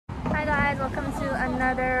welcome to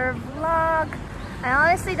another vlog. I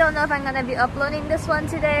honestly don't know if I'm gonna be uploading this one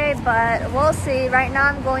today, but we'll see. Right now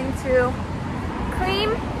I'm going to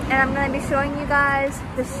Kream and I'm gonna be showing you guys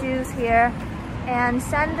the shoes here. And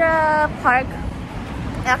Sandara Parks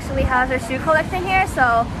actually has her shoe collection here,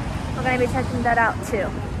 so we're gonna be checking that out too.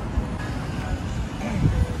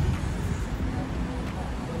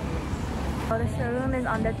 So the showroom is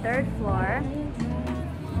on the 3rd floor.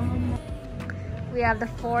 We have the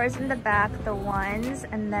 4s in the back, the 1s,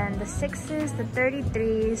 and then the 6s, the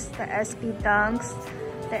 33s, the SB Dunks,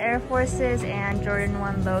 the Air Forces, and Jordan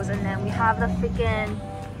 1 lows. And then we have the freaking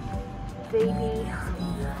baby,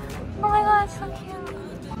 oh my god, it's so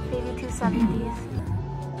cute, baby 270s.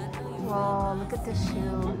 Whoa, look at this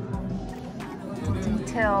shoe. The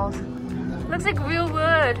details. Looks like real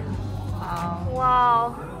wood. Wow.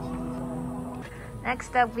 Wow.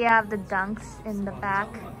 Next up, we have the Dunks in the back,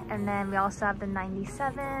 and then we also have the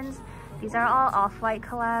 97s. These are all off-white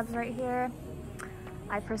collabs right here.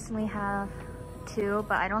 I personally have 2,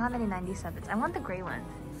 but I don't have any 97s. I want the gray one.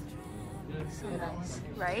 So nice,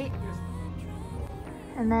 right?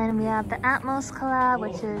 And then we have the Atmos collab,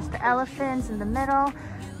 which is the elephants in the middle,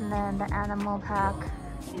 and then the animal pack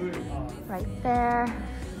right there.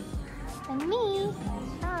 And me,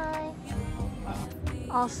 hi!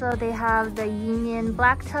 Also, they have the Union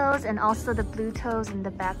black toes and also the blue toes in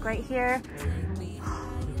the back right here.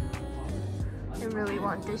 I really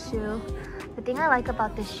want this shoe. The thing I like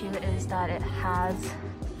about this shoe is that it has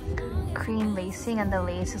cream lacing and the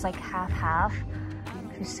lace is like half-half,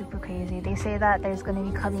 which is super crazy. They say that there's going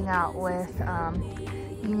to be coming out with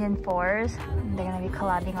Union 4s. And they're going to be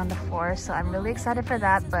collabing on the 4s, so I'm really excited for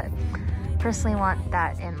that, but personally want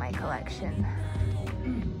that in my collection.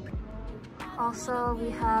 Also,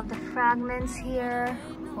 we have the fragments here.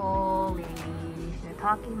 Holy, they're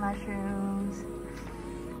talking mushrooms.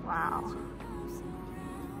 Wow.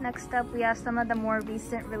 Next up, we have some of the more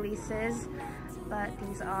recent releases, but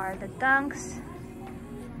these are the Dunks.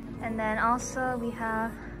 And then also we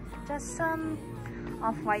have just some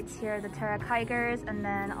off-whites here, the Terra Tigers, and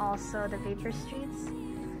then also the Vapor Streets.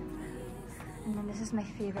 And then this is my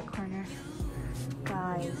favorite corner.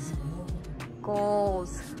 Guys,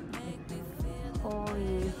 goals.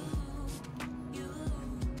 Holy.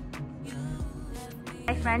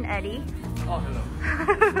 My friend Eddy. Oh, hello.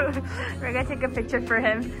 We're gonna take a picture for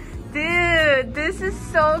him. Dude, this is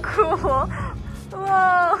so cool.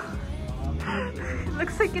 Whoa.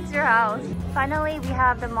 Looks like it's your house. Finally, we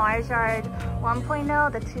have the Mars Yard 1.0,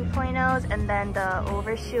 the 2.0s, and then the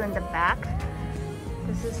overshoe in the back.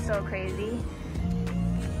 This is so crazy.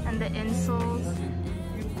 And the insoles.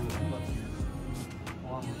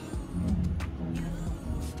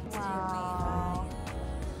 Wow.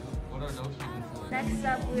 Next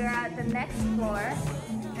up, we are at the next floor,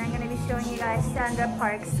 and I'm going to be showing you guys Sandara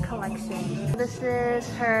Parks' collection. This is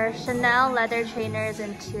her Chanel leather trainers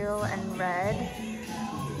in teal and red.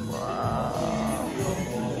 Whoa.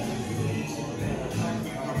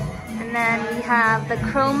 And then we have the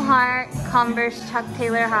Chrome Heart Converse Chuck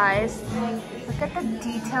Taylor highs. Look at the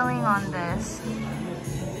detailing on this.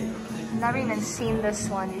 I've never even seen this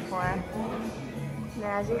one before.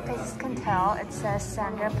 Yeah, as you guys can tell, it says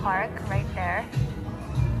Sandara Park right there.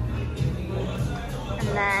 And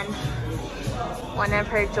then one of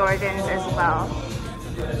her Jordans as well.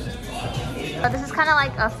 But this is kind of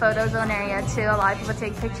like a photo zone area too. A lot of people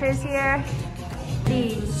take pictures here.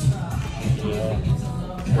 These.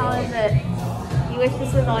 How is it? You wish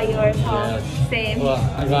this was all yours, huh? Same. Well,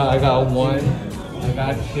 I got 1, I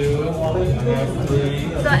got 2, I got 3.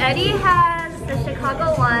 So Eddy has the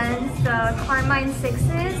Chicago 1s, the Carmine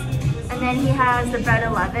 6s, and then he has the Red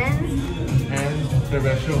 11s. And the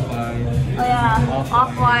retro 5. Oh yeah,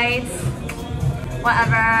 off-whites,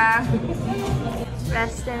 whatever.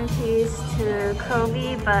 Rest in peace to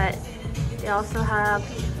Kobe, but they also have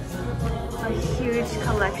a huge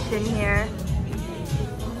collection here.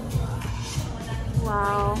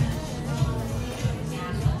 Wow.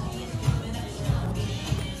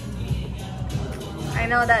 I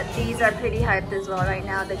know that these are pretty hyped as well right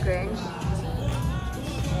now, the Grinch.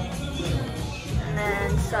 And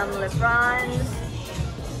then some LeBrons.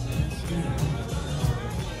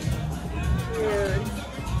 Dude.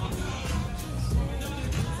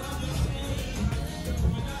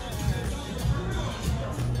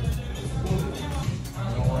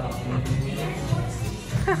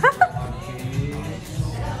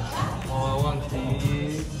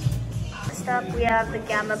 Next up, we have the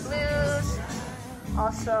Gamma Blues.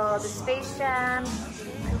 Also the Space Jam,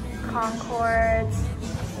 Concords,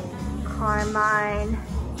 Carmine,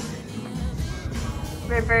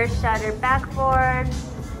 reverse shattered backboard,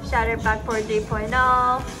 shattered backboard 3.0,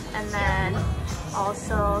 and then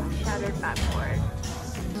also shattered backboard.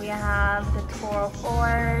 We have the Toro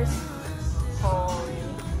 4s. Holy.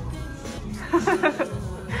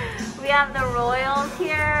 We have the Royals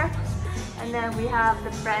here, and then we have the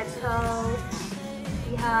Brettos.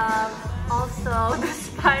 We have also the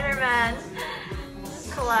Spider-Man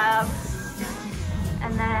collab,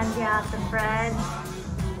 and then we have the Fred.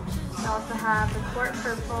 We also have the Court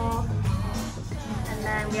Purple, and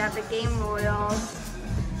then we have the Game Royals.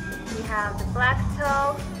 We have the Black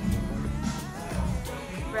Toe,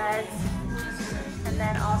 Reds, and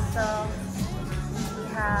then also we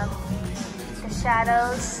have the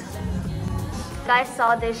Shadows. You guys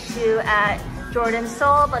saw this shoe at Jordan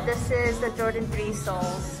Soul, but this is the Jordan 3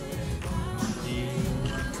 soles.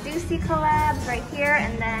 Juicy collabs right here,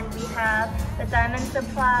 and then we have the Diamond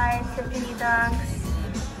Supply, Tiffany Dunks,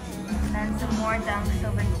 and then some more dunks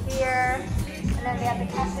over here. And then we have the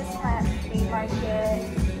Cactus Plant Flea Market,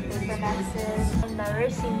 Vapor Maxes. I've never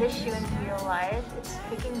seen this shoe in real life. It's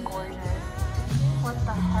freaking gorgeous. What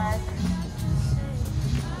the heck?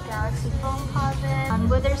 Galaxy Foam Posit,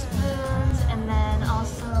 Witherspoons, and then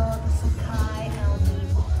also the Sakai LB.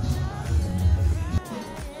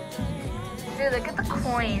 Dude, look at the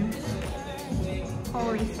coin.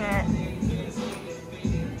 Holy shit.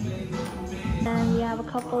 And we have a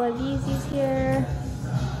couple of Yeezys here.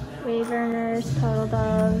 Wave Earners, Turtle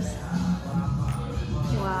Doves.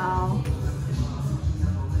 Wow.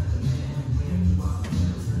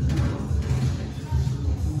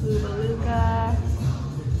 Luga.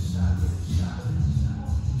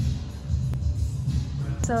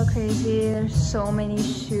 So crazy, there's so many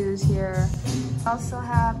shoes here. Also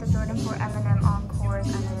have the Jordan 4 M&M Encores,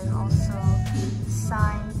 and it is also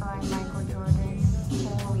signed by Michael Jordan.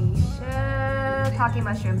 Holy shit! Talking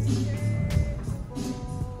mushrooms.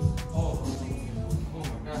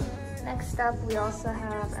 Next up, we also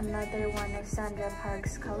have another one of Sandara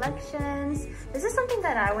Parks collections. This is something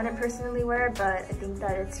that I wouldn't personally wear, but I think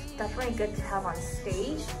that it's definitely good to have on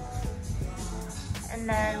stage. And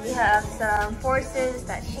then we have some Forces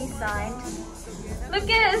that she signed. Look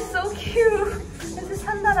at it, it's so cute. This is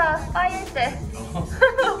Sandara fire day.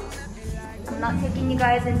 I'm not taking you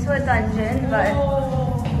guys into a dungeon, but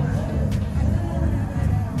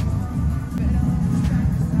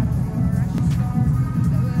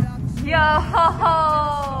yo!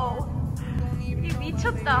 이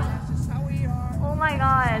미쳤다. Oh my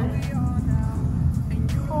god.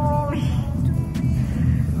 Holy.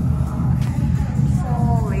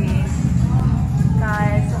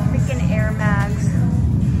 Guys, the freaking Air Mags.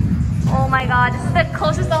 Oh my god, this is the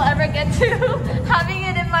closest I'll ever get to having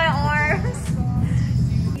it in my arms.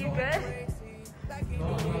 You good?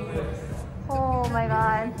 Oh my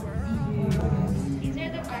god. These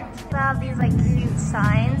are the backs. They have these like cute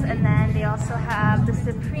signs, and then they also have the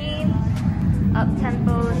Supreme up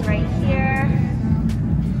tempos right here.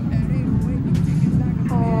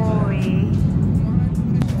 Holy.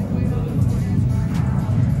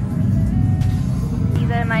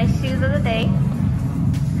 These are my shoes of the day.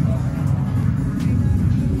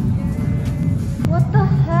 What the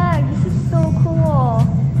heck? This is so cool.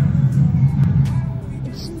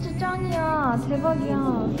 진짜 짱이야. 대박이야.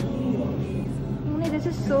 Only this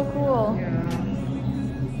is so cool.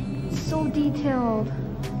 It's so detailed.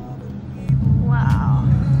 Wow.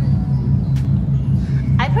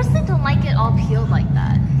 I personally don't like it all peeled like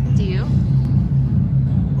that. Do you?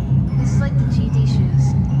 This is like the GD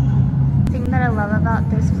shoes. The thing that I love about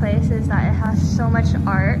this place is that it has so much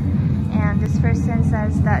art, and this person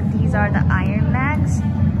says that these are the Iron Mags.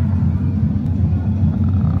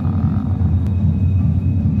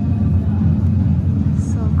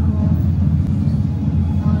 So cool.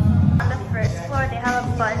 On the first floor they have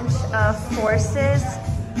a bunch of Forces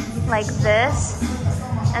like this,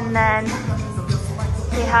 and then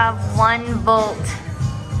they have one Volt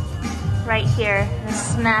right here in the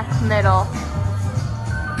smack middle.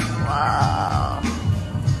 Wow.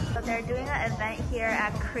 So they're doing an event here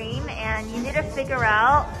at Kream, and you need to figure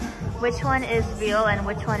out which one is real and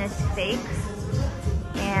which one is fake.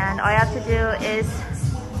 And all you have to do is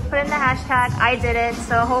put in the hashtag. I did it,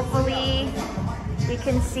 so hopefully we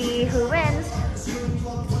can see who wins.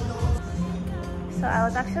 So I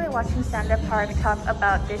was actually watching Sandara Parks talk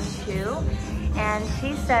about this shoe, and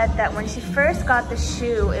she said that when she first got the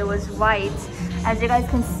shoe, it was white. As you guys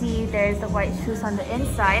can see, there's the white shoes on the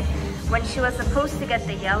inside, when she was supposed to get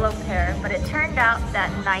the yellow pair, but it turned out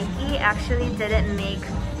that Nike actually didn't make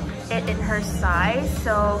it in her size.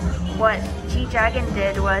 So what G-Dragon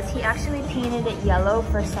did was he actually painted it yellow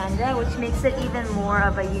for Sandara, which makes it even more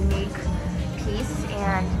of a unique piece.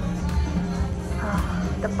 And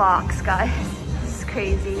the box, guys. This is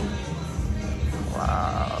crazy.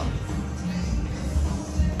 Whoa.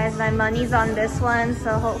 Guys, my money's on this one,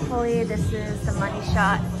 so hopefully this is the money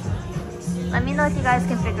shot. Let me know if you guys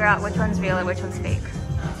can figure out which one's real or which one's fake.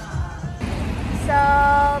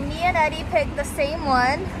 So me and Eddie picked the same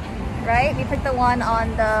one, right? We picked the one on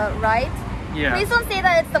the right. Yeah. Please don't say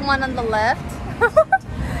that it's the one on the left.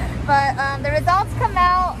 But the results come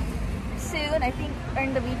out soon, I think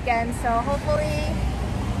during the weekend. So hopefully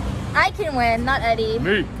I can win, not Eddie.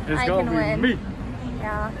 Me. It's gonna be me.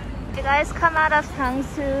 Yeah. You guys come out of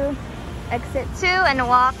Tangsu exit 2 and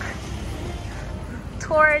walk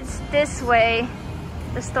towards this way.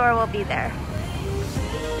 The store will be there.